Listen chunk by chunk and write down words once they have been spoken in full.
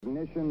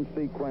Ignition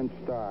sequence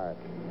start.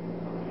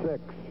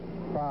 6,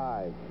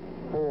 5,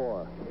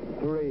 4,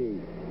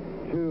 3,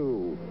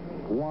 2,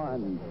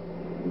 1,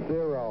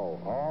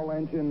 0. All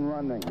engine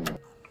running.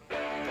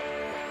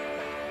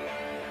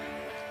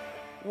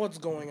 What's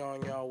going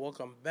on, y'all?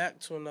 Welcome back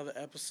to another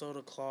episode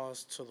of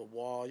Claws to the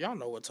Wall. Y'all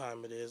know what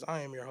time it is.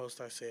 I am your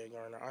host, Isaiah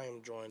Garner. I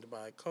am joined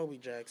by Kobe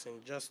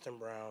Jackson, Justin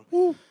Brown.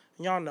 Woo.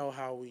 Y'all know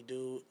how we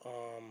do.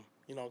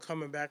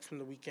 Coming back from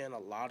the weekend, a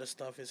lot of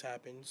stuff has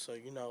happened. So,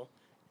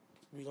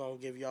 we're going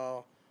to give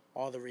y'all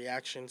all the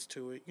reactions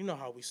to it. You know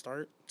how we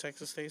start.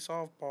 Texas State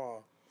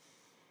softball.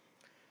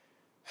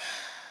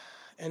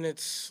 And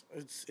it's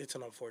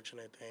an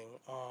unfortunate thing.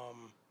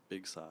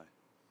 Big sigh.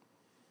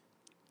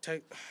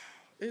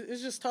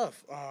 It's just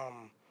tough. I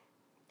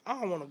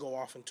don't want to go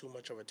off in too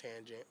much of a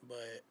tangent,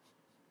 but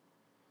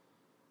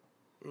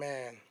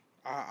man,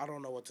 I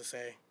don't know what to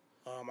say.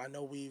 I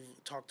know we've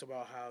talked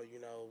about how,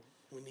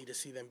 we need to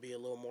see them be a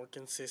little more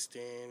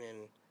consistent,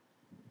 and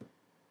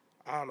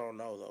I don't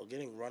know, though.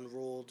 Getting run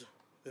ruled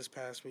this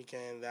past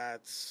weekend,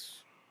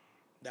 that's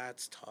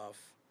tough.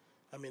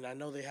 I mean, I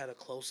know they had a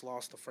close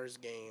loss the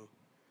first game,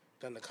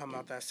 then to come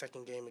out that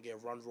second game and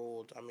get run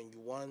ruled. I mean, you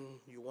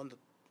won the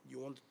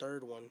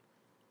third one.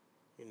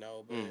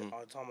 But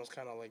it's almost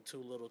kind of like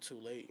too little, too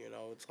late.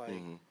 It's like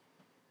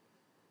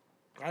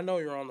I know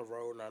you're on the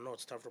road, and I know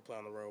it's tough to play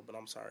on the road. But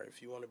I'm sorry,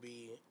 if you want to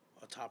be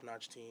a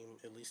top-notch team,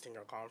 at least in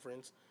your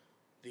conference,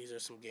 these are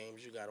some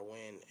games you got to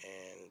win.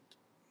 And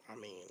I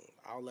mean,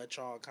 I'll let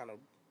y'all kind of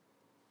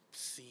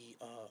see.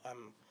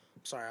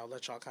 I'll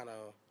let y'all kind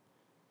of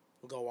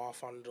go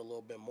off on it a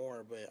little bit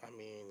more. But I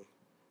mean,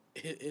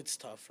 it's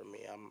tough for me.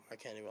 I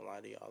can't even lie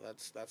to y'all.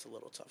 That's a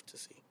little tough to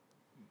see.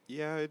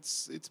 Yeah,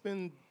 it's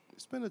been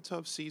a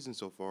tough season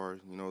so far.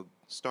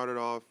 Started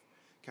off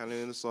kind of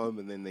in a slump,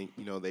 and then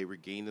they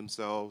regained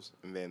themselves,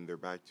 and then they're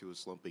back to a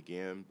slump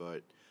again.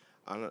 But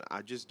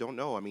I just don't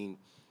know. I mean,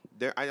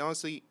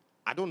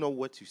 I don't know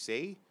what to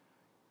say,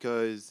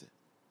 because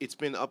it's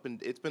been an up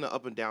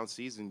and down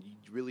season.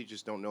 You really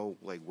just don't know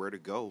like where to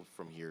go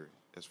from here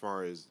as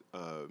far as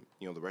the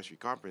rest of your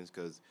conference,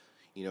 because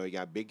you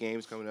got big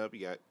games coming up. You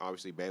got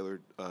obviously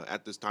Baylor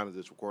at this time of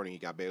this recording. You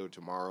got Baylor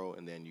tomorrow,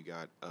 and then you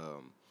got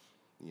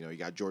you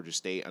got Georgia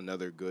State,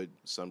 another good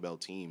Sun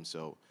Belt team.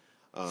 So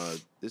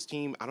this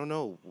team, I don't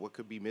know what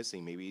could be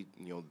missing. Maybe,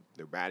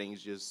 their batting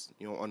is just,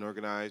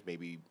 unorganized.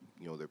 Maybe,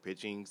 their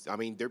pitching. I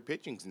mean, their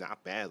pitching's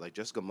not bad. Like,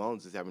 Jessica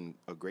Mullins is having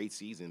a great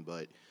season,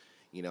 but,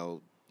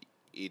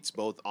 it's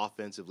both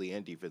offensively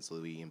and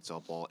defensively in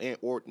softball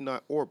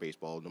or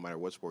baseball, no matter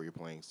what sport you're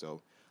playing.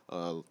 So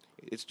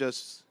it's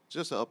just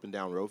an up and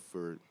down road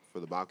for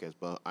the Bobcats.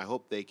 But I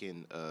hope they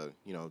can,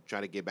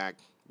 try to get back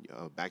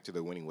to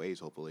their winning ways,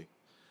 hopefully.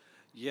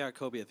 Yeah,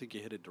 Kobe, I think you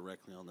hit it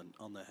directly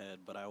on the head,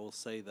 but I will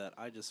say that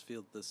I just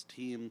feel this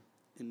team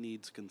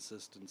needs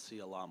consistency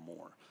a lot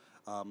more.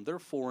 They're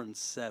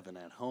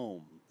 4-7 at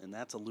home, and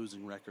that's a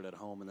losing record at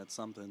home, and that's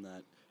something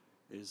that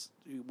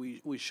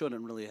we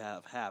shouldn't really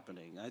have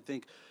happening. I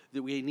think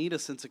that we need a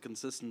sense of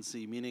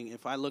consistency, meaning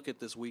if I look at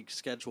this week's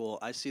schedule,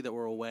 I see that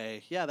we're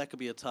away. Yeah, that could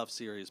be a tough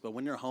series, but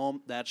when you're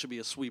home, that should be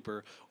a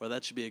sweeper, or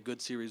that should be a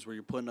good series where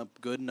you're putting up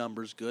good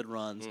numbers, good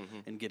runs,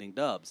 and getting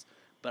dubs.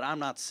 But I'm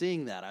not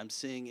seeing that. I'm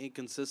seeing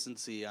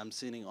inconsistency. I'm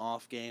seeing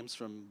off games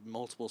from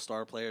multiple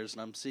star players,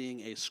 and I'm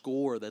seeing a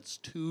score that's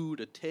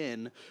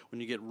 2-10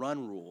 when you get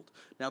run ruled.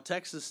 Now,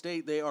 Texas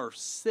State, they are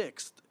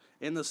 6th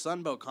in the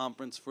Sun Belt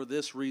Conference for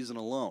this reason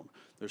alone.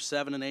 They're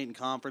 7-8 in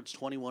conference,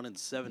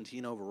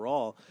 21-17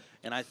 overall,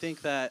 and I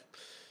think that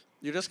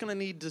you're just going to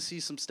need to see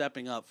some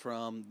stepping up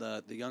from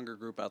the younger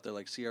group out there,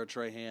 like Sierra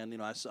Trahan.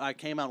 I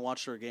came out and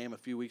watched her game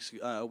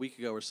a week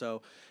ago or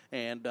so,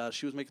 and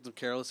she was making some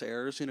careless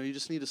errors. You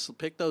just need to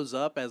pick those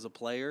up as a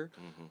player,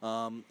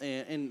 and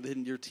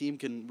then your team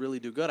can really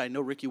do good. I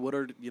know Ricky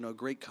Woodard,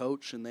 great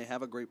coach, and they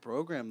have a great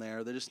program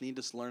there. They just need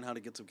to learn how to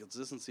get some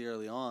consistency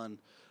early on.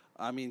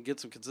 I mean, get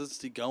some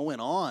consistency going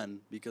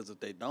on, because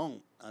if they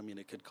don't, I mean,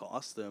 it could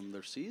cost them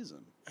their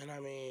season. And I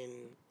mean,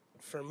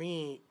 for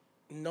me,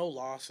 no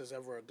loss is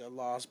ever a good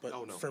loss,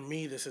 but for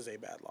me, this is a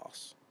bad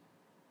loss.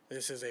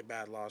 This is a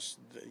bad loss.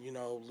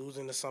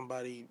 Losing to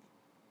somebody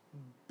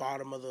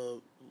bottom of the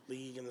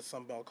league in the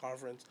Sun Belt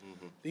Conference,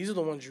 these are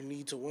the ones you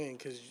need to win,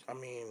 because,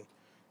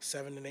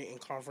 7-8 in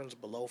conference,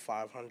 below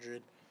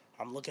 500.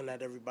 I'm looking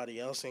at everybody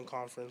else in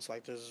conference.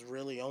 Like, there's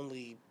really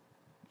only,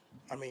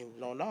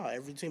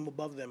 every team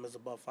above them is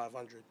above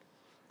 500.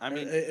 I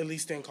mean, at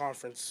least in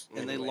conference.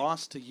 And they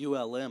lost to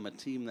ULM, a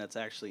team that's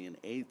actually in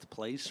 8th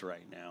place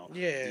right now.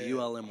 Yeah. The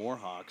ULM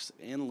Warhawks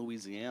in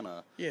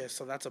Louisiana. Yeah,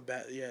 so that's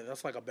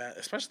that's like a bad,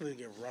 especially to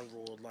get run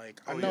ruled. Like,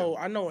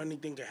 I know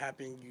anything can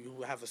happen.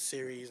 You have a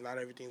series, not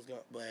everything's going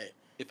to, but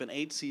if an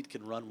 8 seed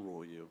can run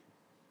rule you.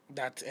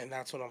 That's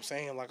what I'm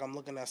saying. Like, I'm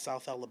looking at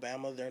South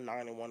Alabama, they're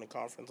 9-1 in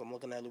conference. I'm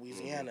looking at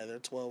Louisiana, they're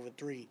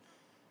 12-3.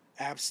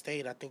 App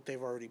State, I think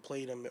they've already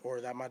played them, or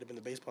that might have been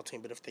the baseball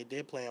team, but if they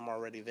did play them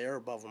already, they're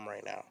above them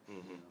right now.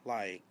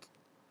 Like,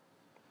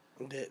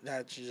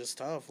 that's just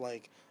tough.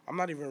 Like, I'm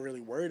not even really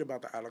worried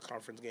about the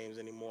out-of-conference games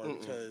anymore,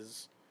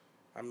 because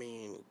I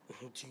mean,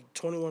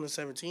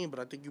 21-17, but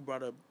I think you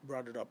brought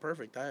it up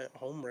perfect. That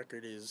home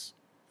record is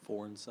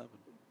 4-7.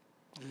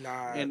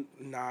 not And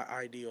not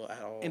ideal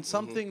at all. And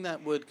something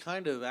that would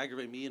kind of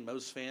aggravate me and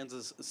most fans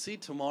is see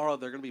tomorrow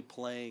they're going to be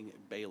playing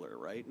Baylor,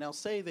 right? Now,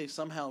 say they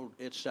somehow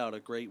itched out a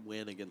great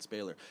win against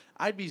Baylor.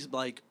 I'd be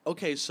like,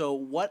 okay, so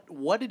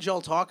what did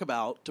y'all talk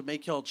about to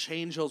make y'all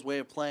change y'all's way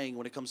of playing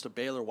when it comes to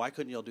Baylor? Why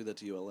couldn't y'all do that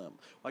to ULM?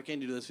 Why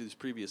can't you do this to these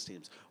previous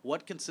teams?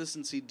 What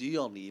consistency do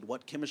y'all need?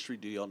 What chemistry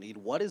do y'all need?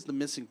 What is the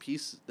missing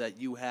piece that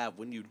you have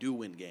when you do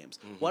win games?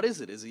 What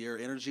is it? Is it your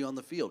energy on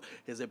the field?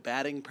 Is it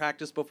batting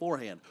practice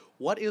beforehand?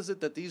 What is it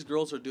that these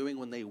girls are doing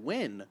when they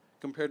win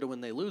compared to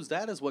when they lose?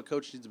 That is what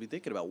coach needs to be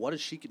thinking about. What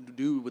does she can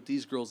do with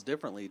these girls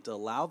differently to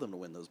allow them to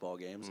win those ball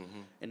games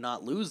and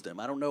not lose them?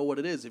 I don't know what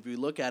it is. If you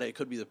look at it, it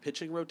could be the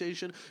pitching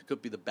rotation,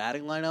 could be the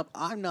batting lineup.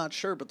 I'm not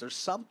sure, but there's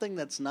something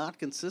that's not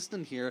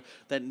consistent here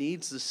that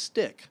needs to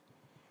stick.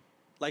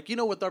 Like,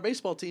 with our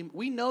baseball team,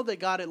 we know they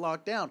got it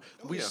locked down.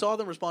 We saw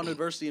them respond to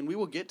adversity, and we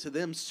will get to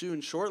them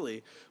soon,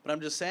 shortly. But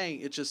I'm just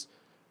saying, it's just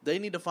they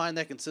need to find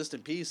that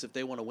consistent piece if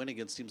they want to win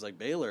against teams like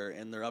Baylor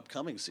in their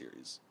upcoming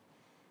series.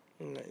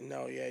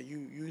 No, yeah,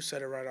 you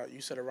said it right out.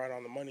 You said it right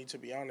on the money, to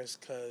be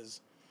honest,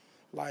 because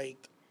like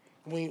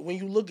when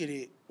you look at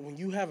it, when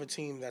you have a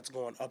team that's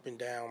going up and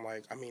down,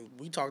 like I mean,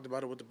 we talked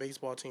about it with the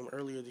baseball team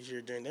earlier this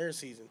year during their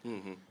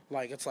season.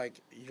 Like it's like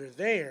you're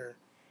there,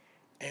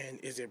 and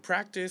is it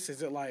practice?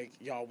 Is it like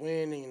y'all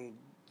win and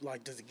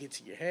like does it get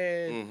to your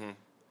head?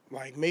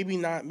 Like maybe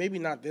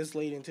not this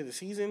late into the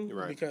season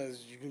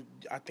because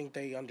I think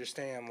they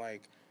understand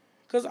like,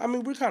 because I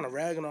mean we're kind of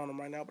ragging on them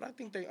right now, but I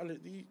think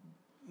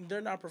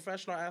they're not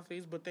professional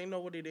athletes, but they know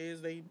what it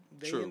is. They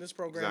True. in this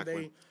program.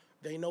 Exactly.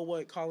 They know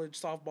what college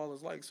softball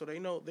is like, so they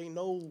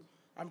know.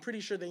 I'm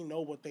pretty sure they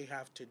know what they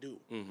have to do.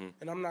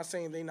 And I'm not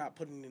saying they not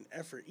putting in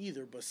effort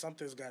either, but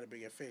something's got to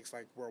be fixed.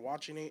 Like we're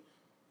watching it,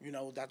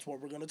 that's what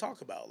we're gonna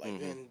talk about.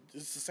 Like and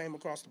it's the same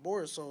across the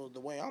board. So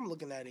the way I'm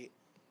looking at it.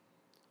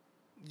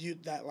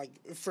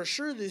 For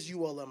sure this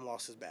ULM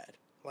loss is bad.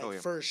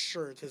 For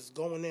sure, because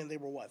going in they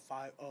were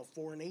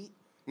 4-8.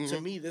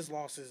 To me, this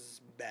loss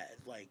is bad.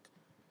 Like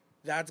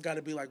that's got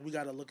to be like we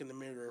got to look in the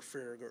mirror and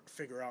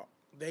figure out.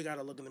 They got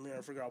to look in the mirror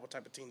and figure out what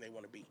type of team they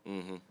want to be.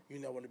 You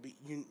know what to be.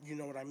 You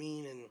know what I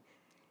mean.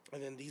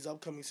 And then these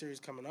upcoming series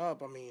coming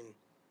up. I mean,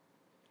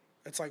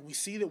 it's like we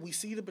see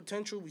the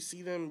potential. We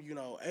see them.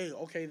 Hey,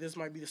 okay, this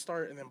might be the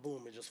start, and then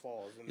boom, it just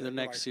falls. And the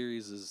next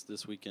series is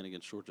this weekend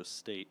against Georgia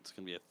State. It's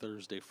going to be a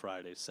Thursday,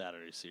 Friday,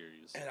 Saturday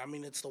series. And I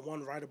mean, it's the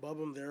one right above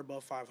them. They're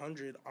above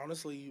 500.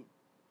 Honestly,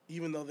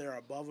 even though they're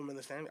above them in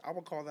the standing, I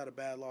would call that a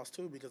bad loss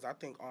too because I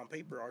think on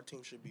paper our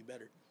team should be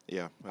better.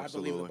 Yeah,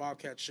 absolutely. I believe the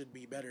Bobcats should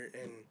be better,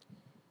 and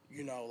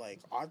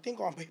I think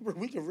on paper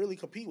we can really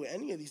compete with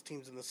any of these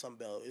teams in the Sun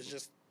Belt. It's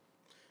just.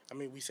 I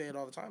mean, we say it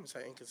all the time. It's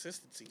that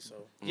inconsistency.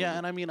 So yeah,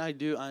 and I mean, I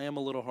am a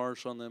little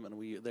harsh on them,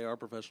 and they are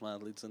professional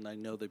athletes, and I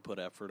know they put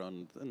effort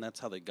on, and that's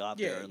how they got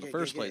there in the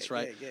first place,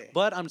 right? Yeah.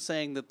 But I'm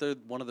saying that they're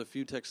one of the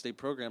few Tech State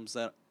programs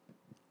that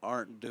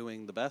aren't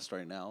doing the best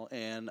right now,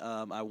 and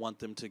I want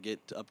them to get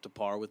up to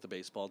par with the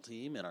baseball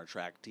team and our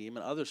track team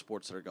and other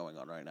sports that are going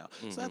on right now.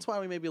 So that's why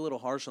we may be a little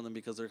harsh on them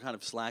because they're kind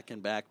of slacking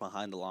back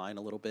behind the line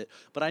a little bit.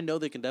 But I know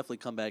they can definitely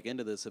come back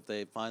into this if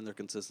they find their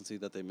consistency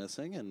that they're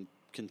missing and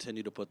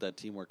continue to put that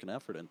teamwork and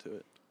effort into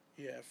it.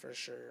 Yeah, for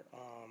sure.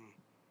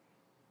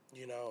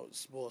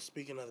 Well,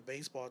 speaking of the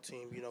baseball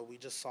team, we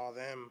just saw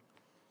them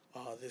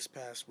this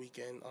past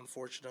weekend,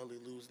 unfortunately,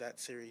 lose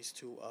that series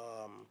to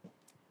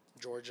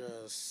Georgia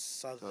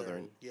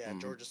Southern. Yeah,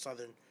 Georgia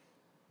Southern.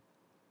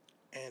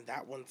 And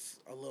that one's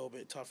a little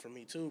bit tough for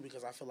me, too,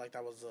 because I feel like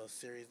that was a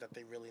series that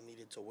they really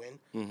needed to win.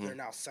 They're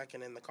now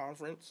second in the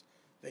conference.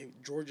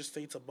 Georgia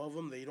State's above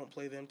them. They don't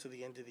play them to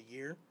the end of the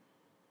year.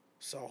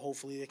 So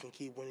hopefully they can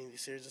keep winning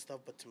these series and stuff.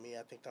 But to me,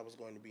 I think that was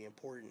going to be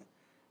important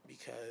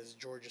because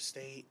Georgia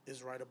State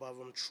is right above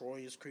them.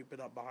 Troy is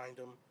creeping up behind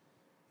them.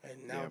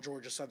 And now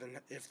Georgia Southern,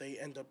 if they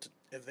end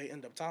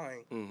up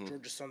tying,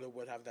 Georgia Southern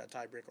would have that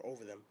tiebreaker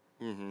over them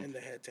in the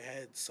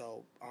head-to-head.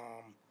 So,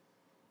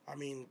 I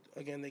mean,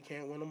 again, they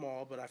can't win them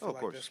all, but I feel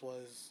like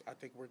I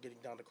think we're getting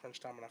down to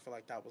crunch time, and I feel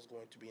like that was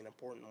going to be an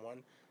important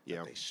one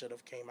that they should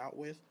have came out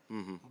with.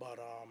 But,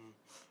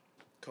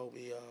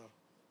 Kobe,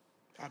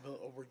 I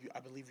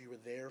believe you were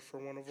there for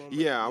one of them.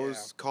 Yeah, I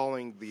was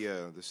calling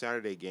the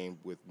Saturday game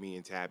with me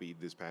and Tabby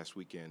this past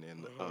weekend,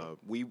 and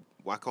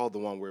I called the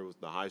one where it was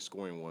the high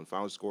scoring one.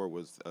 Final score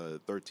was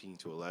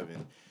 13-11.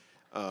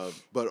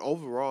 But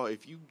overall,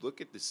 if you look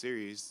at the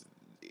series,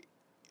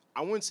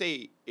 I wouldn't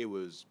say it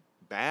was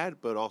bad,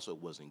 but also it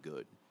wasn't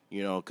good.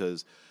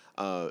 Because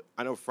I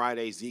know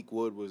Friday Zeke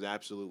Wood was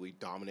absolutely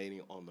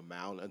dominating on the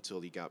mound until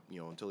he got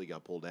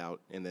pulled out,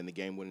 and then the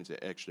game went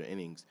into extra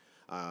innings.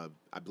 I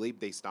believe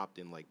they stopped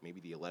in like maybe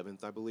the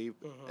 11th, I believe,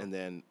 and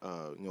then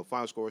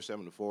final score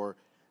 7-4.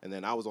 And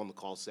then I was on the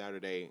call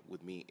Saturday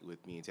with me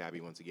and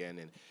Tabby once again,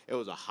 and it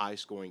was a high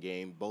scoring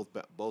game.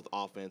 Both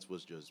offense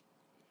was just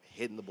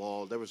hitting the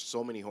ball. There was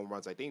so many home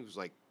runs. I think it was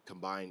like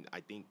combined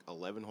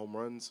 11 home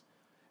runs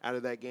out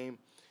of that game.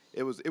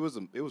 it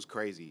was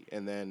crazy.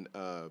 And then,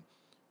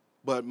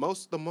 but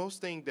the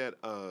most thing that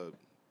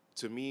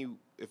to me,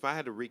 if I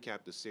had to recap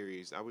the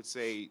series, I would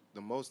say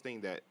the most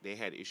thing that they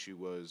had issue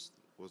was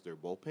their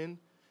bullpen,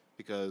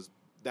 because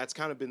that's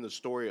kind of been the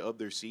story of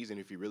their season.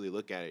 If you really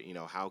look at it,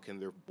 how can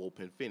their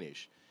bullpen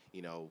finish?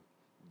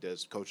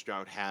 Does Coach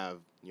Stroud have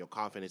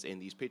confidence in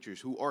these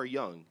pitchers who are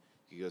young,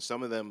 because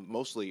some of them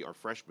mostly are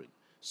freshmen.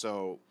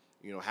 So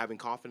having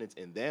confidence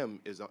in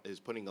them is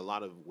putting a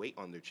lot of weight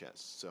on their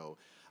chest. So,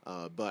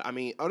 but I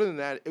mean, other than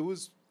that, it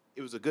was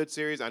a good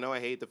series. I know I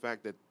hate the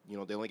fact that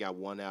they only got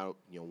one out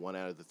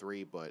of the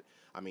three, but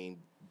I mean,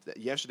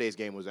 yesterday's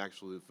game was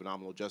actually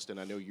phenomenal. Justin,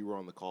 I know you were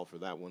on the call for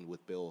that one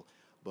with Bill,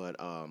 but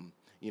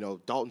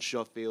Dalton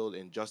Shuffield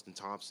and Justin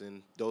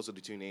Thompson, those are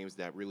the two names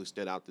that really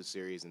stood out this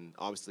series, and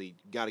obviously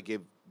got to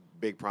give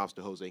big props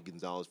to Jose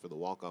Gonzalez for the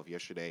walk-off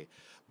yesterday.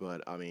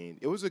 But I mean,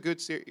 it was a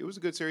good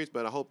series,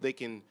 but I hope they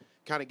can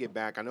kind of get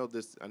back. I know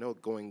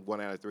going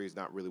 1 out of 3 is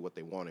not really what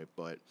they wanted,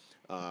 but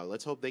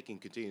let's hope they can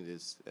continue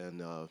this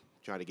and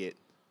try to get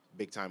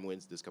big-time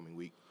wins this coming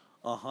week.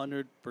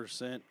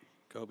 100%.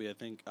 Kobe, I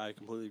think I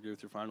completely agree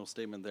with your final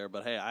statement there.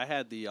 But, hey, I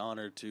had the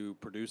honor to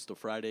produce the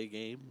Friday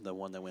game, the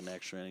one that went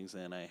extra innings,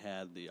 and I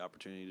had the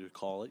opportunity to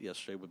call it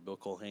yesterday with Bill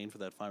Colhane for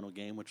that final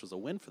game, which was a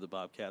win for the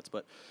Bobcats.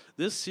 But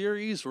this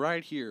series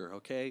right here,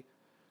 okay,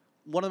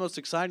 one of the most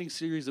exciting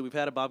series that we've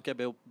had at Bobcat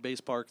Base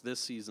Park this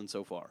season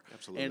so far.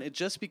 Absolutely. And it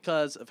just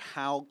because of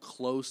how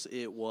close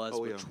it was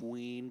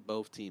between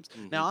both teams.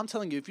 Mm-hmm. Now, I'm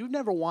telling you, if you've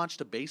never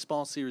watched a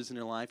baseball series in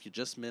your life, you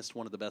just missed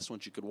one of the best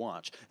ones you could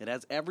watch. It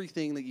has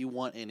everything that you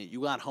want in it.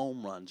 You got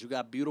home runs. You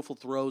got beautiful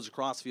throws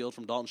across field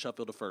from Dalton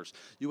Shuffield to first.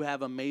 You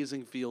have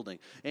amazing fielding.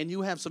 And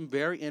you have some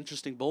very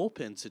interesting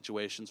bullpen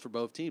situations for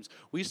both teams.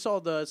 We saw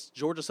the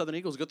Georgia Southern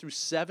Eagles go through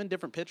 7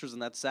 different pitchers in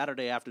that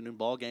Saturday afternoon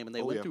ball game, and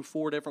they went through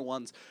 4 different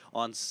ones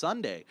on Sunday.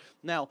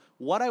 Now,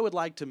 what I would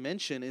like to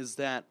mention is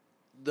that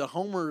the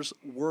homers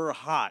were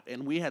hot,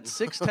 and we had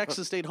 6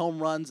 Texas State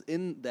home runs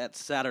in that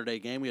Saturday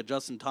game. We had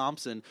Justin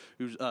Thompson,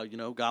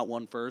 who got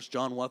one first,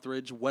 John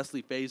Wuthridge,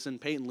 Wesley Faison,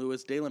 Peyton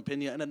Lewis, Dalen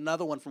Pena, and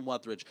another one from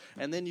Wuthridge.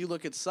 And then you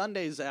look at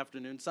Sunday's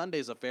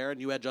affair,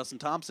 and you had Justin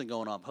Thompson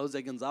going off. Jose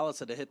Gonzalez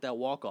had to hit that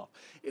walk-off.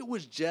 It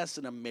was just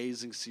an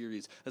amazing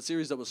series, a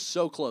series that was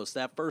so close.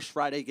 That first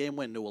Friday game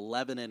went into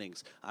 11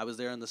 innings. I was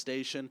there in the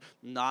station.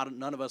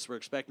 None of us were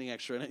expecting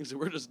extra innings. We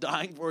were just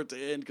dying for it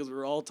to end because we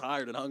were all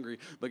tired and hungry.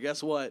 But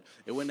guess what?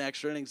 It went to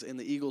extra innings, and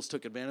the Eagles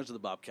took advantage of the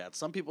Bobcats.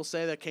 Some people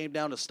say that came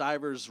down to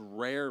Stiver's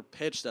rare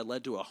pitch that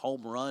led to a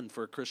home run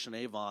for Christian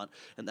Avant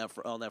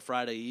on that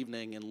Friday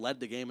evening and led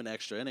the game in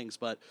extra innings.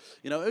 But,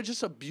 it was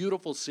just a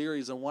beautiful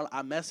series. And what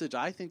a message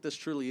I think this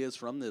truly is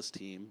from this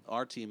team,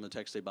 our team, the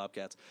Texas State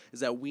Bobcats, is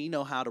that we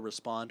know how to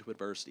respond to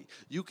adversity.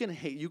 You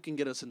can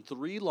get us in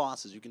 3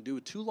 losses. You can do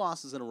 2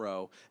 losses in a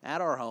row at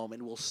our home,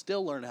 and we'll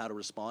still learn how to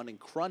respond and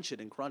crunch it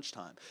in crunch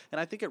time.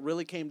 And I think it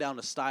really came down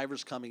to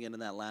Stivers coming in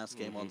that last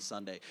game on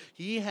Sunday.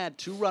 He had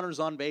 2 runners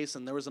on base,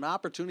 and there was an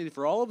opportunity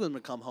for all of them to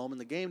come home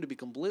and the game to be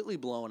completely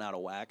blown out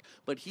of whack.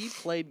 But he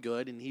played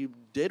good, and he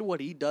did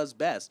what he does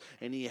best,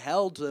 and he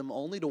held them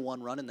only to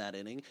 1 run in that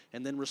inning,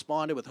 and then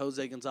responded with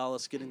Jose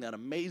Gonzalez getting that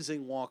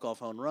amazing walk-off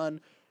home run,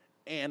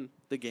 and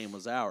the game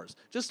was ours.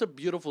 Just a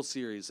beautiful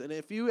series. And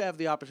if you have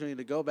the opportunity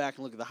to go back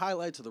and look at the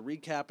highlights or the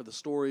recap of the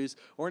stories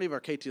or any of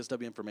our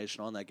KTSW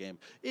information on that game,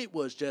 it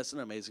was just an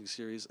amazing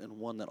series and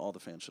one that all the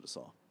fans should have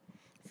saw.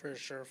 For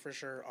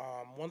sure.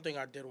 One thing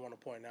I did want to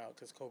point out,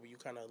 because Kobe, you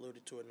kind of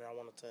alluded to it, and I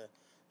wanted to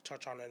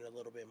touch on it a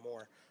little bit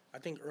more. I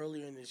think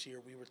earlier in this year,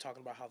 we were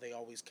talking about how they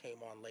always came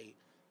on late,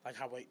 like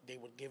how they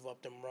would give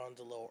up them runs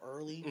a little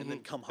early, and then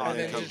come hot, and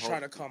then just try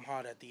to come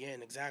hot at the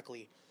end,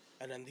 exactly.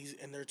 And then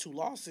their 2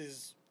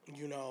 losses,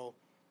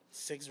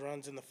 6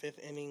 runs in the 5th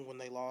inning when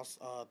they lost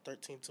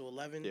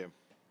 13-11. Yeah,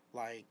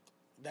 like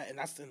that, and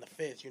that's in the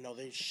 5th.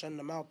 They shutting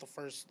them out the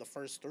first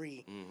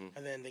 3,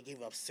 and then they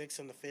gave up 6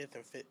 in the 5th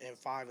and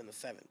 5 in the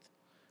 7th.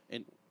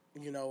 And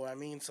you know what I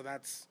mean? So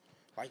that's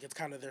like it's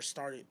kind of they're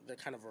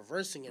kind of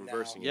reversing it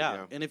now.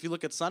 Yeah, and if you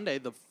look at Sunday,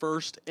 the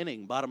first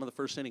inning, bottom of the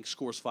first inning,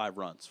 scores 5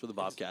 runs for the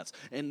Bobcats,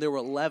 and there were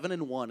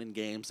 11-1 in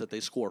games that they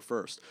score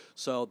first.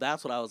 So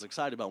that's what I was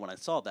excited about when I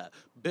saw that.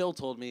 Bill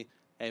told me,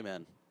 "Hey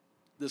man,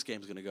 this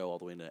game's going to go all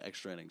the way into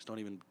extra innings. Don't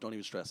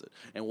even stress it."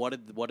 And what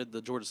did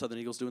the Georgia Southern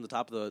Eagles do in the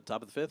top of the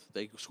 5th?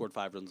 They scored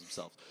 5 runs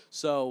themselves.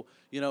 So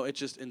it's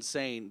just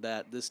insane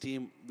that this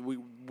team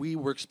we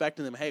were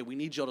expecting them. Hey, we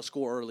need y'all to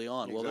score early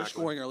on. Exactly. Well, they're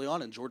scoring early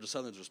on, and Georgia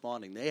Southern's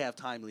responding. They have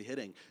timely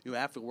hitting. You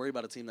have to worry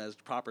about a team that has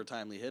proper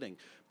timely hitting.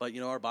 But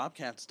our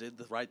Bobcats did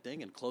the right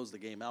thing and closed the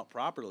game out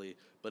properly.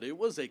 But it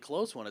was a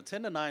close one, a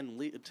 10-9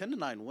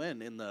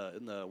 win in the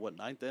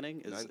 9th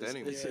inning.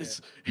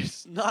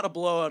 It's not a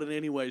blowout in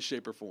any way,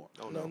 shape, or form.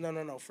 Oh,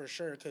 No, for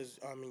sure. Because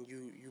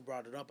you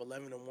brought it up,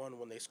 11-1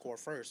 when they score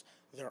first.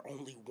 They're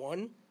only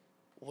 1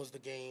 was the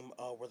game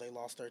where they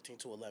lost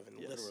 13-11,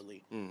 Yes.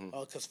 literally. Mm-hmm.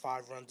 Because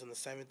 5 runs in the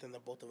 7th, and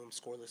then both of them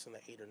scoreless in the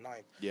 8th or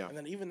 9th. Yeah. And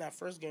then even that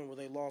first game where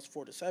they lost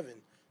 4-7,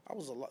 that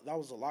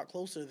was a lot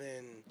closer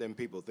than Then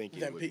people think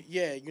it would.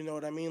 yeah, you know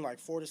what I mean? Like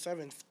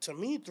 4-7. To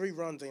me, 3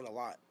 runs ain't a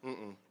lot.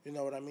 Mm-mm. You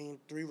know what I mean?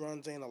 3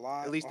 runs ain't a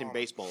lot. At least in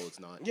baseball, it's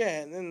not.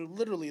 Yeah, and then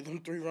literally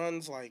them 3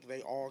 runs, like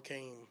they all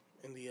came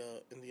in the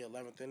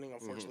 11th inning.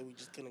 Unfortunately, we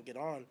just couldn't get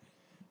on.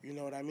 You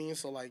know what I mean?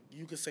 So like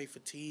you could say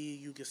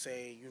fatigue, you could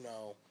say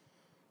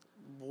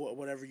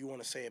whatever you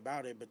want to say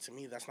about it, but to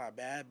me that's not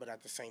bad. But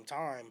at the same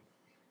time,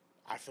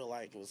 I feel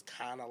like it was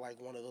kind of like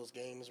one of those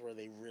games where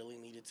they really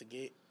needed to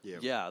get.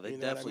 Yeah, they You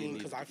know definitely what I mean? need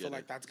Because to I feel get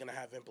like it. that's gonna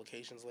have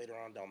implications later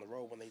on down the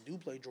road when they do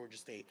play Georgia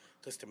State.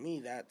 Because to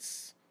me,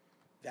 that's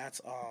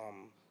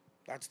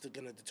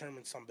gonna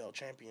determine Sun Belt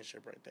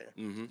championship right there.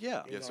 Mm-hmm.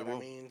 Yeah. You Yes, know it what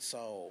will. I mean?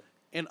 So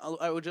And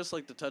I would just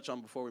like to touch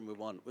on before we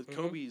move on with Mhm.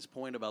 Kobe's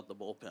point about the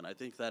bullpen. I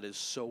think that is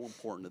so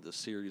important to this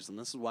series, and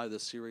this is why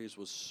this series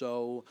was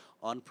so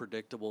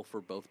unpredictable for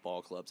both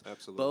ball clubs.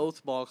 Absolutely.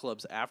 Both ball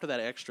clubs, after that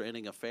extra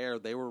inning affair,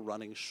 they were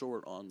running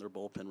short on their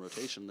bullpen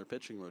rotation, their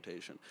pitching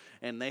rotation,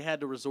 and they had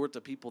to resort to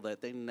people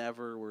that they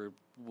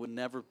would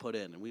never put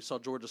in. And we saw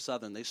Georgia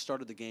Southern. They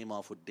started the game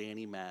off with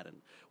Danny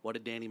Madden. What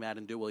did Danny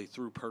Madden do? Well, he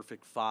threw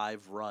perfect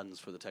 5 runs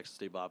for the Texas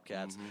State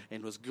Bobcats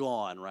and was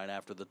gone right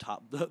after the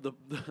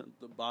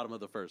bottom of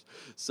the first.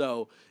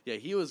 So yeah,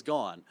 he was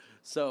gone.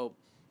 So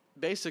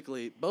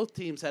basically, both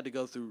teams had to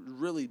go through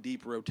really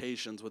deep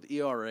rotations with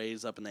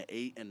ERAs up in the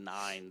 8 and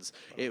 9s,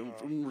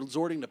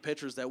 resorting to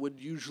pitchers that would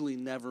usually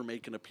never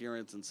make an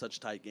appearance in such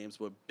tight games.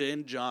 But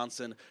Ben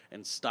Johnson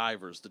and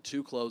Stivers, the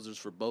 2 closers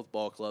for both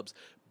ball clubs,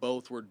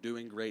 both were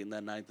doing great in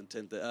that 9th and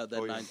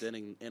 10th, ninth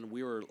inning, and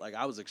we were like,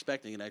 I was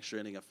expecting an extra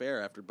inning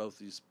affair after both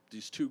these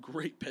 2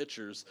 great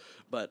pitchers,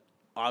 but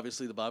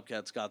obviously the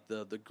Bobcats got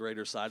the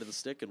greater side of the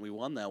stick and we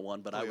won that one.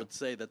 But I would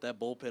say that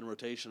bullpen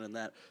rotation and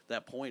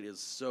that point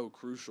is so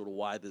crucial to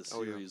why this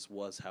series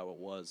was how it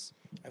was.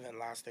 and then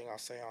last thing I'll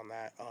say on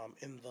that,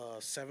 in the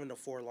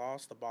 7-4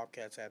 loss, the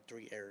Bobcats had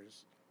 3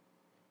 errors.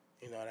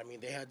 You know what I mean?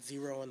 They had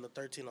 0 in the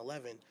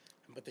 13-11,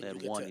 but then They you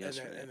had get one to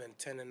yesterday. and then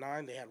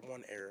 10-9, they had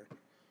 1 error.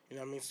 You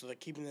know what I mean? So they're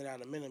keeping it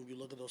at a minimum. You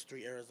look at those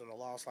 3 errors in the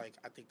loss, like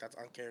I think that's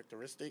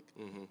uncharacteristic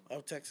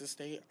of Texas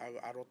State.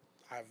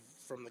 I've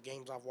from the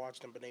games I've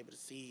watched and been able to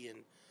see and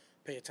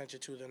pay attention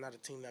to, they're not a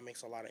team that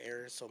makes a lot of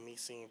errors. So me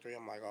seeing 3,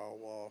 I'm like, oh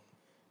well,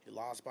 you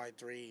lost by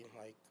 3.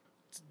 Like,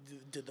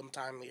 did them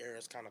timely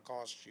errors kind of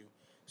cost you?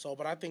 So,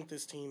 but I think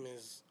this team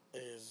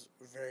is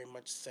very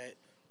much set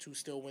to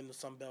still win the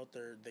Sun Belt.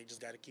 They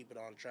just got to keep it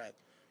on track.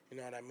 You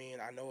know what I mean?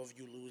 I know if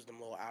you lose them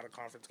little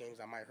out-of-conference games,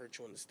 that might hurt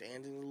you in the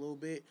standings a little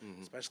bit,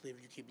 especially if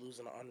you keep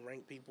losing to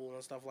unranked people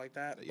and stuff like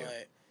that. Yeah.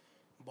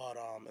 But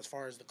as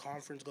far as the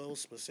conference goes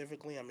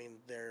specifically, I mean,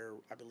 they're,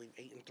 I believe,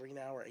 8-3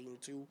 now or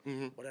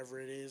 8-2, whatever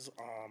it is.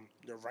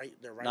 They're right.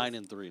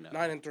 9-3 now.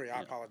 9-3. I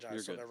Yeah, apologize.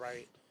 you're So good.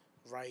 they're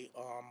right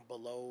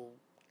below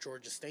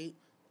Georgia State.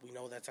 We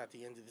know that's at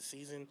the end of the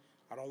season.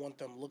 I don't want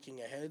them looking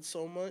ahead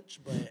so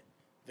much, but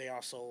they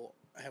also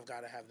have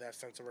got to have that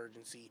sense of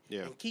urgency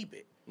and keep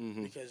it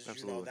because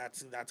Absolutely. you know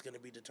that's going to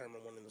be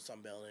determined winning the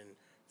Sun Belt. And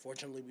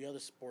fortunately, with other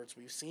sports,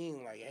 we've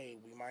seen like, hey,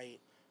 we might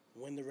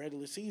win the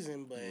regular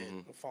season, but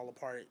fall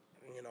apart,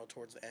 you know,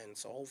 towards the end.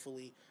 So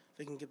hopefully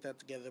they can get that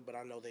together. But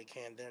I know they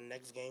can. Their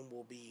next game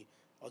will be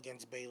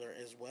against Baylor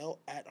as well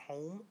at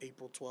home,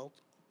 April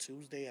 12th,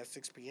 Tuesday at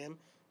 6 p.m.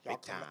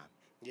 Big time.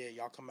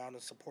 Y'all come out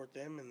and support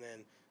them, and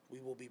then we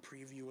will be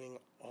previewing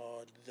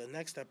the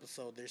next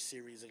episode, their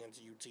series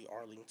against UT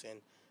Arlington,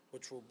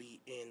 which will be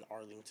in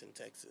Arlington,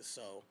 Texas.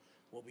 So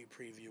we'll be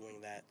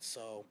previewing that.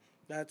 So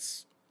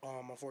that's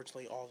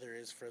unfortunately all there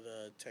is for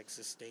the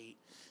Texas State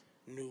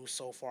news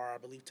so far. I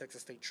believe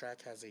Texas State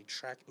track has a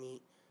track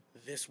meet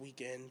this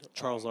weekend.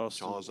 Charles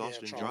Austin. Charles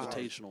Austin Charles Drive.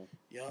 Austin. Invitational.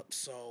 Yep.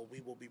 So we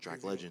will be Track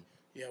previewing- legend.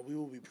 Yeah, we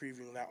will be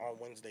previewing that on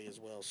Wednesday as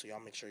well. So y'all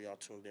make sure y'all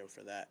tuned in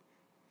for that.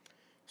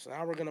 So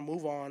now we're gonna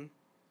move on.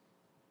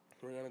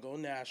 We're gonna go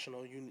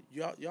national.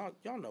 Y'all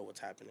know what's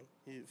happening.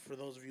 For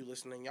those of you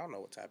listening, y'all know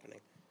what's happening.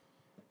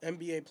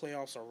 NBA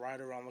playoffs are right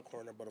around the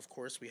corner, but of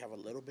course we have a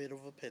little bit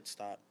of a pit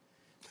stop.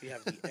 We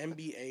have the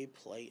NBA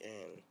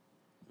play-in.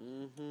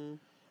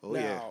 Oh, now,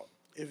 yeah.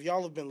 if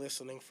y'all have been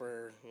listening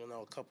for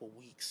a couple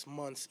weeks,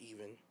 months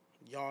even,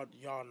 y'all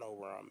know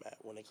where I'm at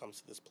when it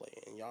comes to this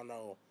play-in. Y'all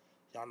know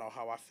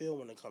how I feel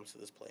when it comes to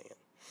this play-in.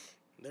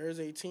 There is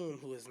a team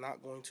who is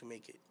not going to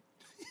make it.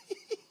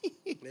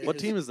 What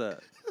team is that?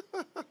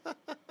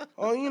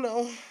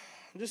 Oh,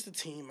 just a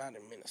team out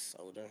of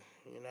Minnesota.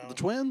 The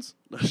Twins?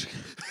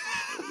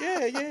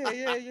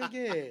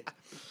 Yeah.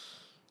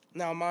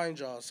 Now, mind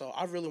y'all, so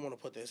I really want to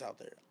put this out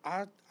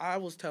there. I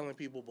was telling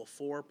people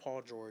before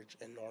Paul George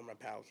and Norman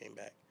Powell came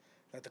back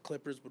that the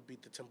Clippers would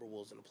beat the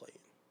Timberwolves in the play-in.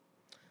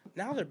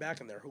 Now they're back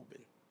and they're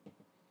hooping.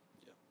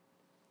 Yeah.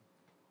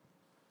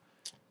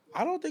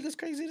 I don't think it's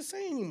crazy to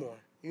say anymore.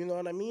 You know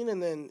what I mean?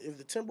 And then if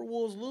the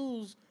Timberwolves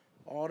lose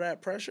all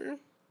that pressure,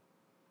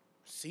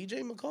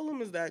 CJ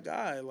McCollum is that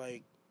guy.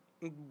 Like,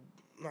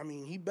 I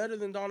mean, he better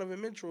than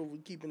Donovan Mitchell if we're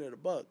keeping it a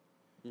buck.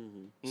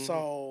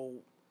 So,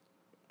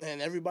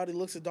 and everybody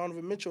looks at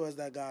Donovan Mitchell as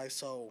that guy.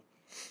 So,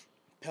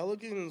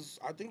 Pelicans,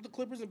 I think the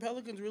Clippers and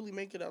Pelicans really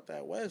make it out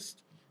that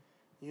West,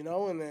 and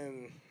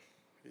then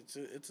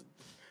it's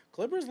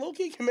Clippers low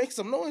key can make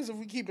some noise if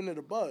we keeping it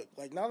a buck.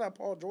 Like now that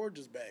Paul George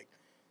is back,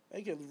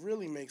 they could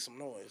really make some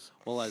noise.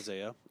 Well,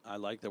 Isaiah, I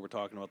like that we're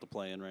talking about the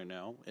play-in right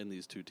now in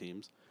these two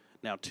teams.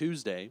 Now,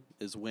 Tuesday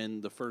is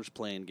when the first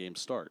play-in games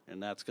start,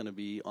 and that's going to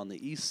be on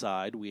the east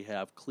side. We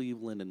have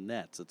Cleveland and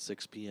Nets at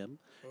 6 p.m.,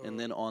 and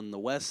then on the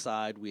west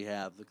side, we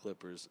have the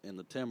Clippers and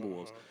the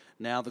Timberwolves.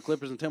 Now, the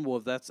Clippers and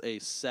Timberwolves, that's a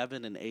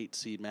 7 and 8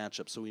 seed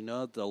matchup, so we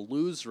know that the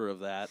loser of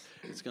that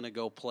is going to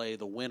go play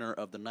the winner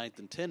of the 9th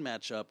and 10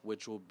 matchup,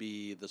 which will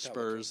be the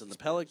Spurs and the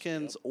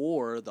Pelicans,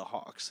 or the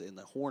Hawks and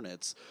the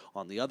Hornets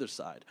on the other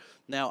side.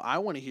 Now, I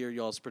want to hear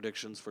y'all's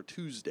predictions for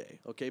Tuesday.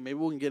 Okay, maybe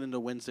we can get into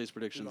Wednesday's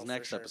predictions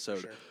next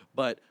episode.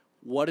 But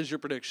what is your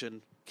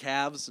prediction?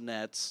 Cavs,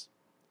 Nets,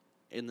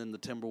 and then the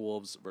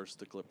Timberwolves versus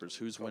the Clippers.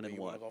 Who's winning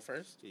what? Go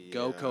first.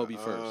 Go Kobe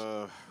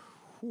first.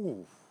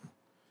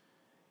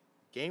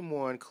 Game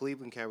 1,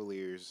 Cleveland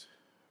Cavaliers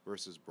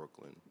versus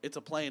Brooklyn. It's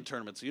a play-in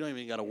tournament, so you don't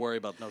even got to worry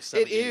about no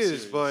 7-game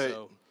series. But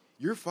so.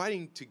 You're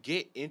fighting to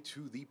get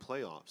into the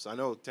playoffs. I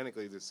know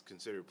technically this is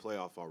considered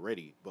playoff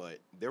already, but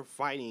they're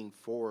fighting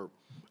for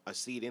a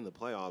seed in the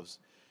playoffs.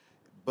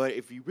 But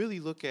if you really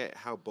look at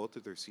how both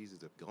of their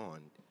seasons have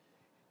gone,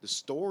 the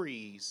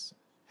stories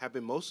have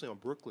been mostly on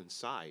Brooklyn's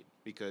side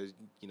because,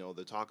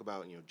 the talk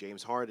about,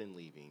 James Harden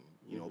leaving,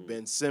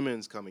 Ben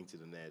Simmons coming to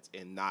the Nets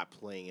and not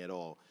playing at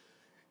all.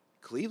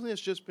 Cleveland has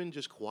just been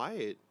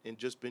quiet and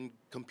just been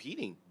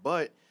competing.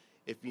 But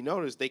if you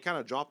notice, they kind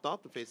of dropped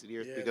off the face of the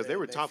earth because they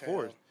were top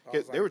four.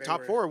 They were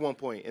top four at one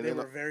point. And they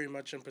were very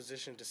much in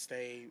position to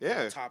stay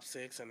top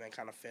 6 and then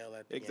kind of fail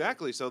at the end.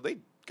 Exactly. So they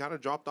kind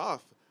of dropped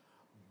off.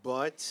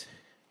 But,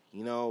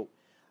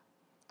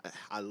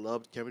 I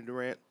loved Kevin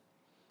Durant.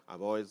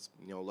 I've always,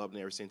 loved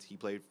him ever since he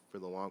played for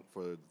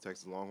the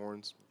Texas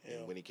Longhorns.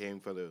 When he came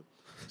from the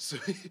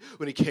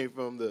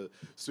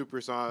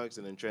Supersonics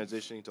and then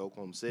transitioning to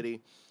Oklahoma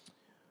City.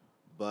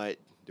 But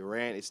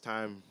Durant, it's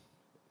time.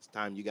 It's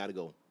time. You got to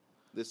go.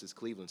 This is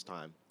Cleveland's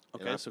time.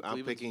 Okay, so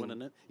Cleveland's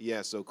winning it.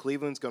 Yeah, so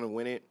Cleveland's gonna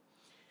win it,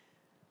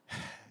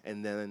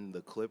 and then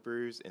the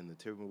Clippers and the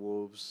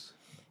Timberwolves.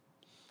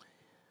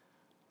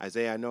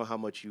 Isaiah, I know how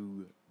much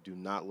you do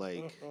not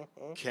like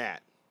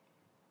Cat,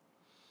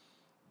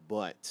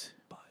 but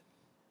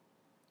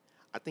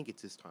I think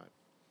it's his time.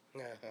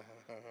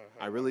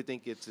 I really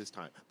think it's his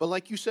time. But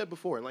like you said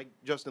before, and like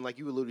Justin, like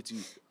you alluded to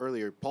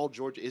earlier, Paul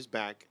George is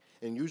back.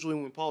 And usually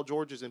when Paul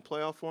George is in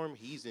playoff form,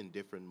 he's in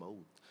different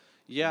mode.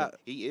 Yeah.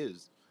 He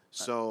is.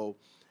 So,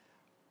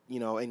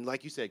 and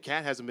like you said,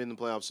 Cat hasn't been in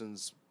the playoffs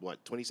since,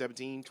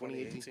 2017,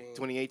 2018?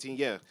 2018,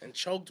 yeah. And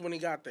choked when he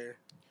got there.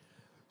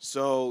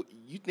 So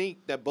you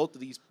think that both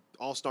of these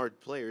all-star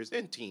players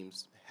and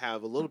teams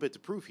have a little bit to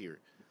prove here.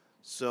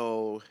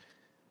 So,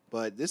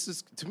 but this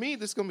is going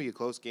to be a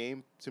close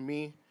game to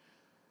me.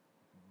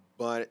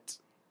 But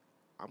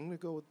I'm going to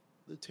go with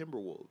the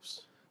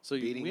Timberwolves. So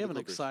we have an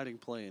exciting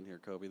play in here,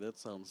 Kobe. That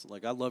sounds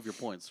like I love your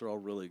points. They're all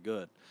really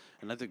good.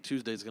 And I think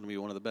Tuesday is going to be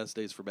one of the best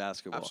days for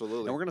basketball.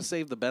 Absolutely. And we're going to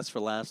save the best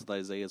for last with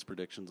Isaiah's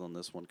predictions on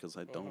this one because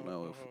I don't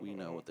know if we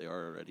know what they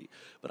are already.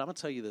 But I'm going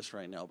to tell you this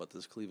right now about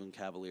this Cleveland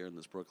Cavalier and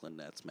this Brooklyn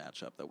Nets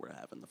matchup that we're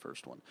having, the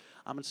first one.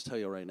 I'm going to tell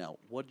you right now,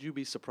 would you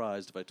be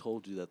surprised if I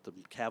told you that the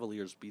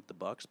Cavaliers beat the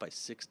Bucks by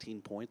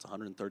 16 points,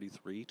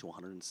 133 to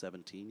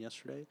 117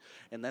 yesterday?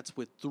 And that's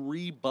with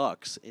 3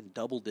 Bucks in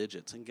double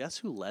digits. And guess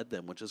who led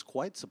them, which is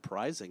quite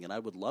surprising. And I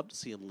would love to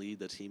see him lead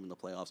the team in the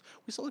playoffs.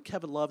 We saw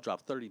Kevin Love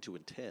drop 32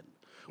 and 10.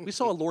 We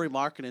saw Lauri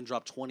Markkanen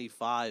drop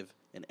 25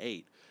 and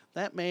 8.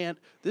 That man,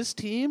 this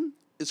team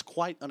is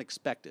quite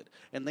unexpected,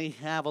 and they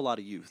have a lot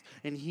of youth.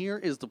 And here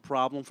is the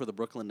problem for the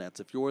Brooklyn Nets.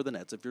 If you're the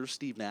Nets, if you're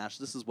Steve Nash,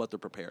 this is what they're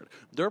prepared.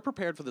 They're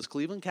prepared for this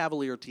Cleveland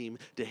Cavalier team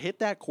to hit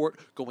that court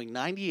going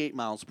 98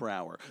 miles per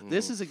hour.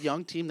 This is a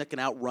young team that can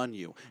outrun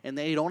you, and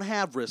they don't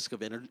have risk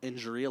of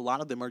injury. A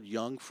lot of them are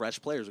young,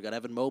 fresh players. We got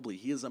Evan Mobley.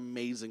 He is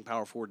amazing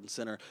power forward and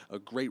center, a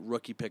great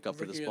rookie pickup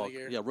for this ball.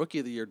 Yeah, rookie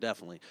of the year,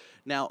 definitely.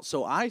 Now,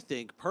 so I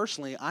think,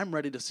 personally, I'm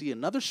ready to see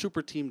another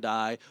super team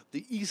die,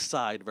 the East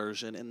Side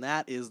version, and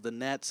that is the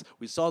Nets.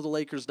 We saw the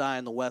Lakers die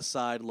on the West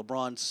Side.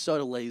 LeBron's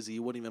so lazy, he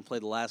wouldn't even play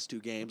the last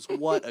 2 games.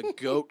 What a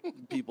GOAT.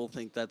 People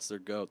think that's their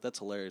GOAT. That's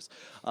hilarious.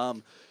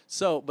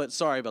 But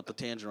sorry about the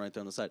tangent right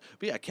there on the side.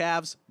 But yeah,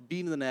 Cavs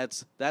beating the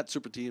Nets. That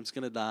super team's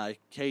going to die.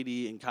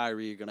 KD and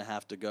Kyrie are going to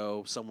have to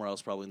go somewhere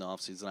else probably in the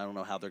offseason. I don't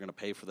know how they're going to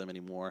pay for them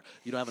anymore.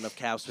 You don't have enough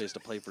cap space to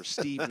play for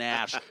Steve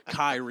Nash,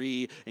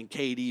 Kyrie, and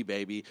KD,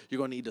 baby. You're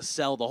going to need to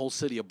sell the whole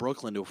city of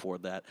Brooklyn to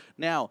afford that.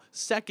 Now,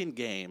 second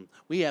game,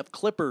 we have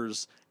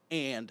Clippers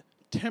and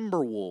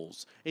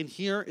Timberwolves. And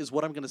here is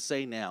what I'm going to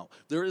say now.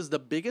 There is the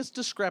biggest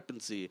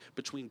discrepancy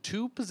between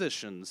two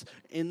positions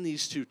in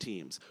these two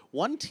teams.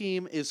 One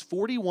team is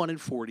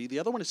 41-40, the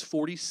other one is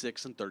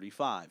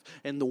 46-35.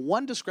 And the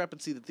one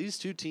discrepancy that these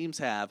two teams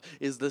have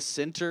is the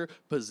center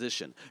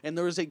position. And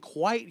there is a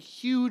quite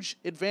huge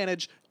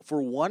advantage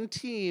for one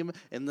team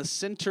in the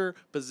center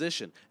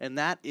position, and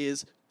that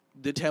is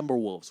the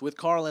Timberwolves with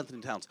Karl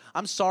Anthony Towns.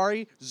 I'm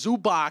sorry,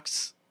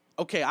 Zubac.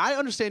 Okay, I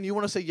understand you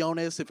want to say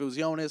Jonas. If it was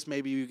Jonas,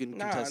 maybe you can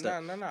contest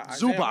that. No.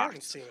 Zubac.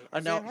 Isaiah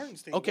Now,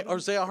 Hartenstein. okay, or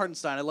Isaiah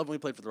Hartenstein. I love when he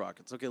played for the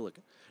Rockets. Okay, look.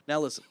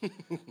 Now listen.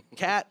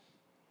 Cat,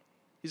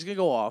 he's going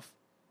to go off.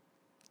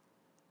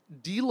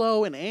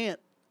 D'Lo and Ant,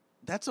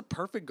 that's a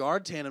perfect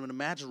guard tandem to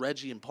match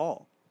Reggie and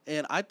Paul.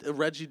 And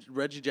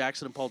Reggie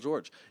Jackson and Paul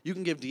George. You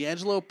can give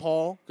D'Angelo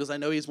Paul, because I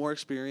know he's more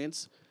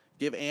experienced.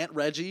 Give Ant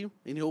Reggie,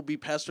 and he'll be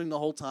pestering the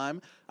whole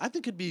time. I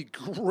think it'd be a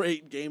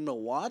great game to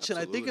watch,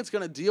 Absolutely. and I think it's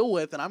going to deal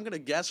with, and I'm going to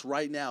guess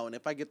right now, and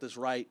if I get this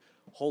right,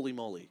 holy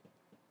moly,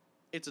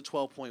 it's a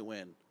 12-point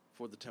win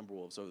for the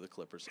Timberwolves over the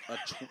Clippers.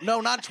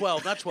 No, not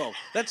 12, not 12.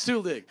 That's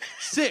too big.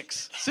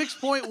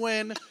 6-point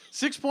win.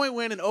 6-point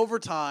win in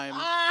overtime.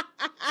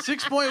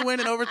 6-point win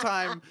in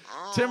overtime.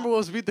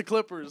 Timberwolves beat the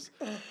Clippers.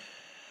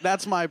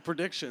 That's my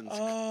predictions.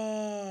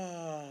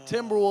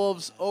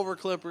 Timberwolves over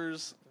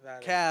Clippers.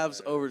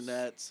 Cavs over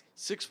Nets.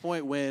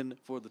 6-point win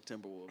for the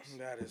Timberwolves.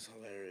 That is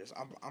hilarious.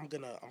 I'm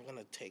gonna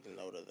take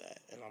note of that,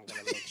 and I'm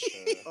gonna make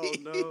sure. Oh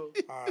no!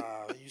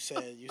 You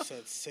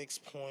said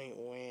 6-point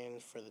win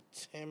for the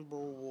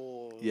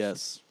Timberwolves.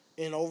 Yes.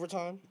 In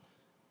overtime.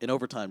 In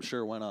overtime,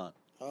 sure. Why not?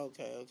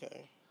 Okay.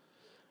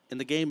 And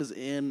the game is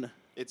in.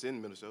 It's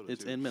in Minnesota.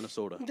 It's too. in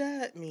Minnesota.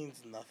 That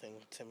means nothing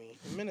to me.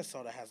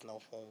 Minnesota has no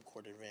home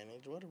court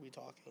advantage. What are we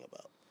talking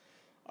about?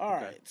 All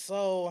right,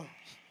 so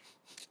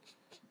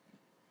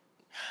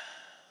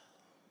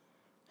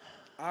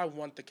I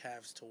want the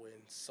Cavs to win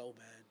so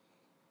bad.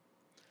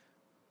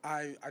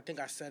 I think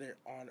I said it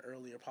on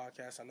earlier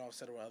podcasts. I know I've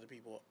said it with other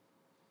people.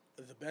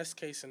 The best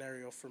case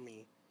scenario for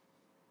me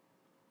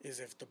is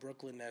if the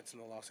Brooklyn Nets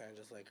and the Los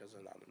Angeles Lakers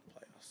are not in the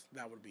playoffs.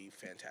 That would be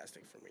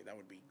fantastic for me. That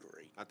would be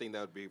great. I think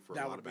that would be for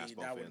a lot of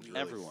basketball fans. Really.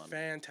 Everyone.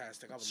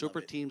 Fantastic. I would Super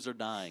love it. teams are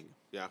dying.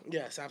 Yeah.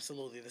 Yes,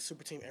 absolutely. The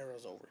super team era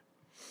is over.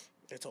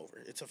 It's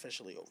over. It's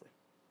officially over.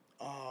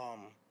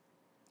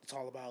 It's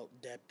all about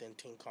depth and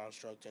team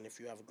construct, and if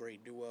you have a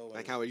great duo, and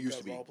Like how it used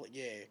to be.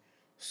 Yeah.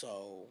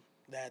 So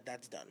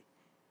that's done.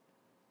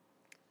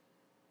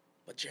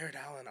 But Jared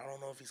Allen, I don't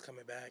know if he's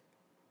coming back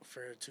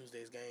for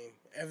Tuesday's game.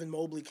 Evan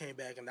Mobley came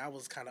back, and that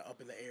was kind of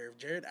up in the air. If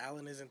Jared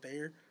Allen isn't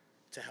there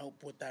to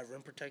help with that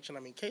rim protection, I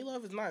mean,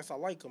 K-Love is nice. I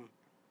like him.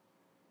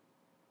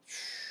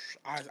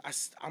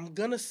 I'm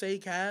going to say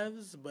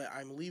Cavs, but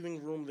I'm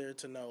leaving room there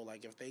to know,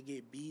 like, if they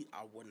get beat,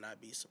 I would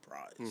not be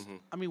surprised. Mm-hmm.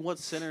 I mean, what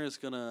center is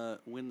going to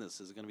win this?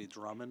 Is it going to be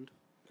Drummond?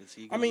 Is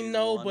he? I Gonna mean, be the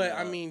no, one but, that-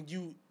 I mean,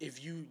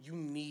 if you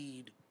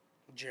need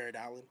Jared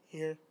Allen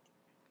here,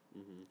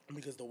 Mhm.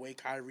 because the way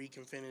Kyrie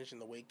can finish and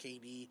the way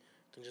KD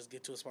can just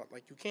get to a spot,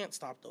 like, you can't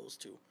stop those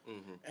two.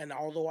 Mm-hmm. And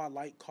although I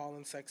like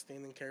Colin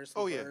Sexton and Karis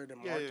LeVert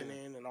and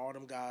Markkanen and all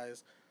them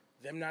guys,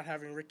 them not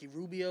having Ricky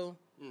Rubio,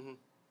 Mm-hmm.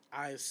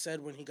 I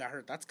said when he got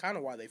hurt, that's kind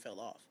of why they fell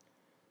off.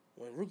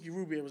 When Ricky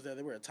Rubio was there,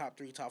 they were a top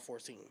 3, top 4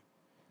 team.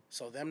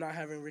 So them not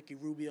having Ricky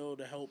Rubio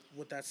to help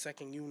with that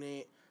second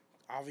unit,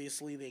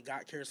 obviously they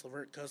got Karis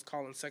LeVert because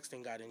Colin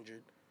Sexton got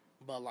injured.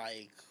 But,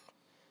 like,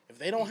 if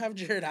they don't have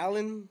Jared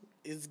Allen,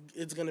 it's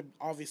gonna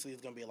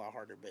be a lot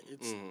harder. But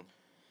it's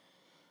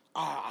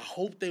I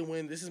hope they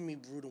win. This is me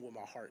rooting with my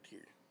heart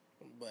here,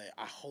 but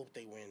I hope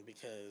they win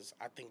because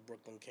I think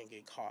Brooklyn can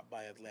get caught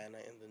by Atlanta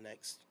in the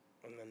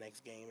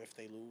next game if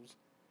they lose.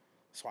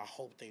 So I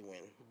hope they win.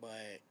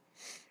 But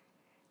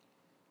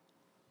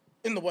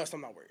in the West,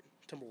 I'm not worried.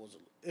 Timberwolves.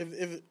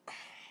 If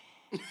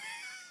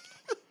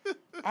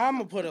I'm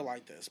gonna put it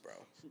like this, bro.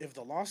 If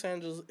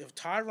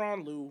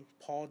Tyronn Lue,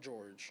 Paul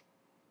George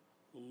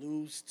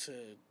lose to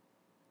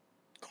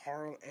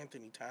Karl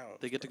Anthony Towns,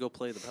 They get to go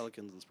play the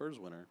Pelicans and Spurs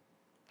winner.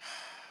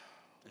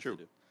 If True.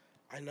 they do.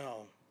 I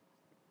know,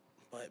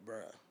 but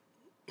bruh,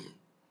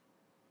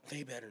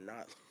 they better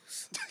not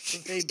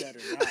lose. They better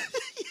not.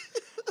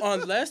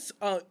 Unless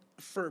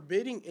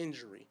forbidding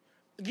injury.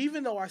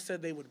 Even though I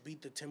said they would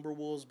beat the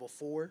Timberwolves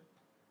before,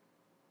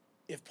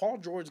 if Paul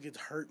George gets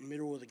hurt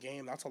middle of the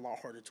game, that's a lot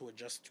harder to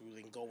adjust to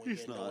than going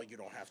He's in not. knowing you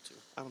don't have to.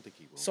 I don't think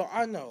he will. So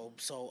I know.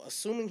 So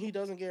assuming he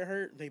doesn't get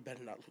hurt, they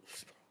better not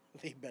lose.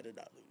 They better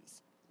not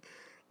lose.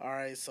 All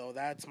right, so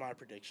that's my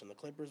prediction. The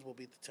Clippers will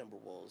beat the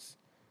Timberwolves.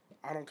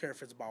 I don't care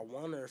if it's by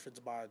 1 or if it's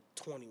by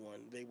 21.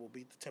 They will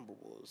beat the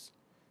Timberwolves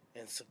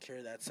and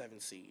secure that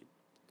 7th seed.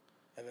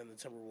 And then the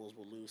Timberwolves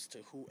will lose to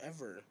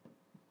whoever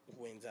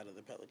wins out of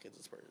the Pelicans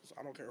and Spurs.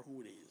 I don't care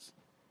who it is.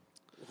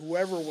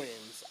 Whoever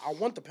wins, I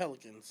want the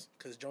Pelicans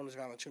because Jonas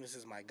Valanciunas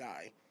is my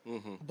guy.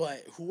 Mm-hmm.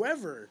 But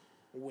whoever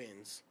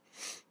wins,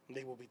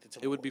 they will beat the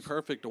Timberwolves. It would be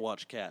perfect to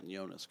watch Kat and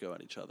Jonas go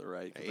at each other,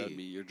 right? 'Cause that'd Hey.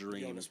 be your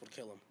dream. Jonas would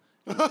kill him.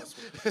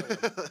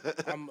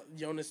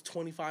 Jonas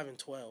 25 and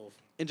 12.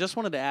 And just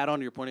wanted to add on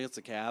to your point against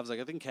the Cavs. Like,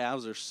 I think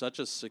Cavs are such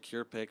a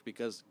secure pick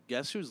because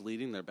guess who's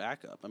leading their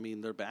backup? I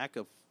mean, their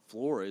backup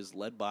floor is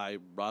led by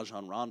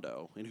Rajon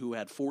Rondo, and who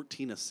had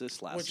 14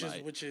 assists last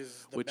night. Which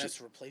is the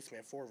best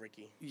replacement for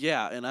Ricky.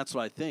 Yeah, and that's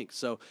what I think.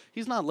 So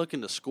he's not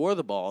looking to score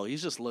the ball.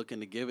 He's just looking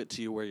to give it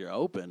to you where you're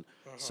open.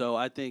 So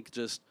I think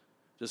just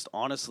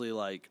honestly,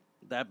 like,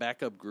 that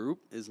backup group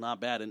is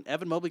not bad. And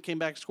Evan Mobley came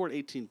back, scored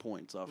 18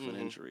 points off an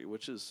injury,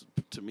 which is,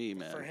 to me,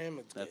 man, for him,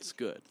 that's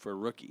good. For a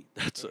rookie.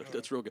 That's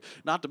real good.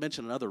 Not to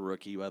mention another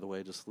rookie, by the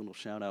way, just a little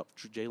shout out.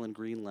 Jalen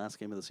Green, last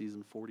game of the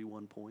season,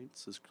 41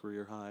 points, his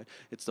career high.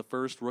 It's the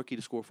first rookie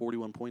to score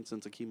 41 points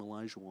since Akeem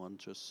Olajuwon,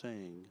 just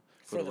saying.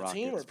 For the Rockets.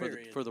 Team or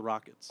period? For the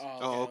Rockets.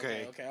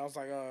 Okay. I was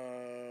like,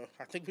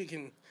 I think we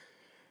can.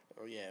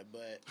 Oh, yeah,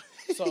 but.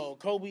 So,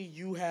 Kobe,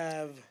 you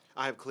have.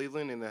 I have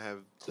Cleveland, and I have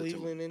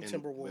Cleveland and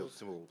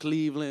Timberwolves.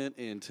 Cleveland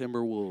and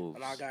Timberwolves.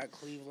 And I got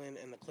Cleveland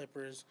and the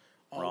Clippers.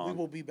 We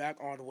will be back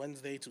on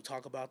Wednesday to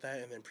talk about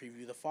that and then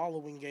preview the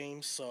following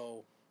games.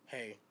 So,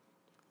 hey,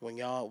 when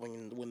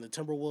the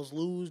Timberwolves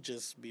lose,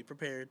 just be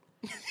prepared.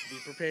 Be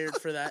prepared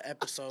for that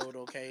episode,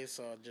 okay?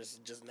 So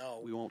just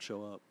know we won't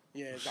show up.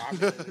 Yeah,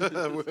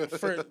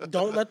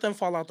 don't let them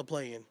fall out the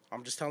play-in.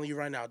 I'm just telling you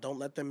right now, don't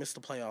let them miss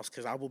the playoffs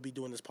because I will be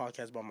doing this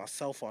podcast by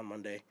myself on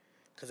Monday.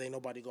 Because ain't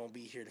nobody going to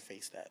be here to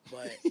face that.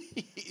 But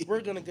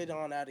we're going to get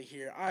on out of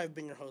here. I've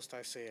been your host,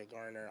 Isaiah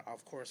Garner.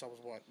 Of course, I was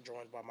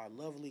joined by my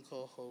lovely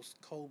co-host,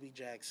 Kobe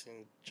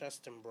Jackson,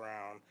 Justin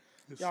Brown.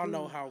 Y'all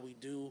know how we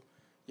do.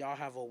 Y'all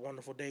have a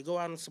wonderful day. Go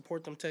out and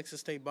support them Texas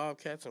State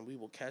Bobcats, and we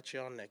will catch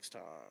y'all next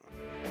time.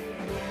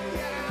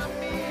 Yeah, I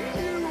need you,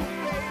 baby.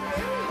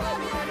 Love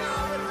you,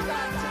 know it's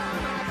that time.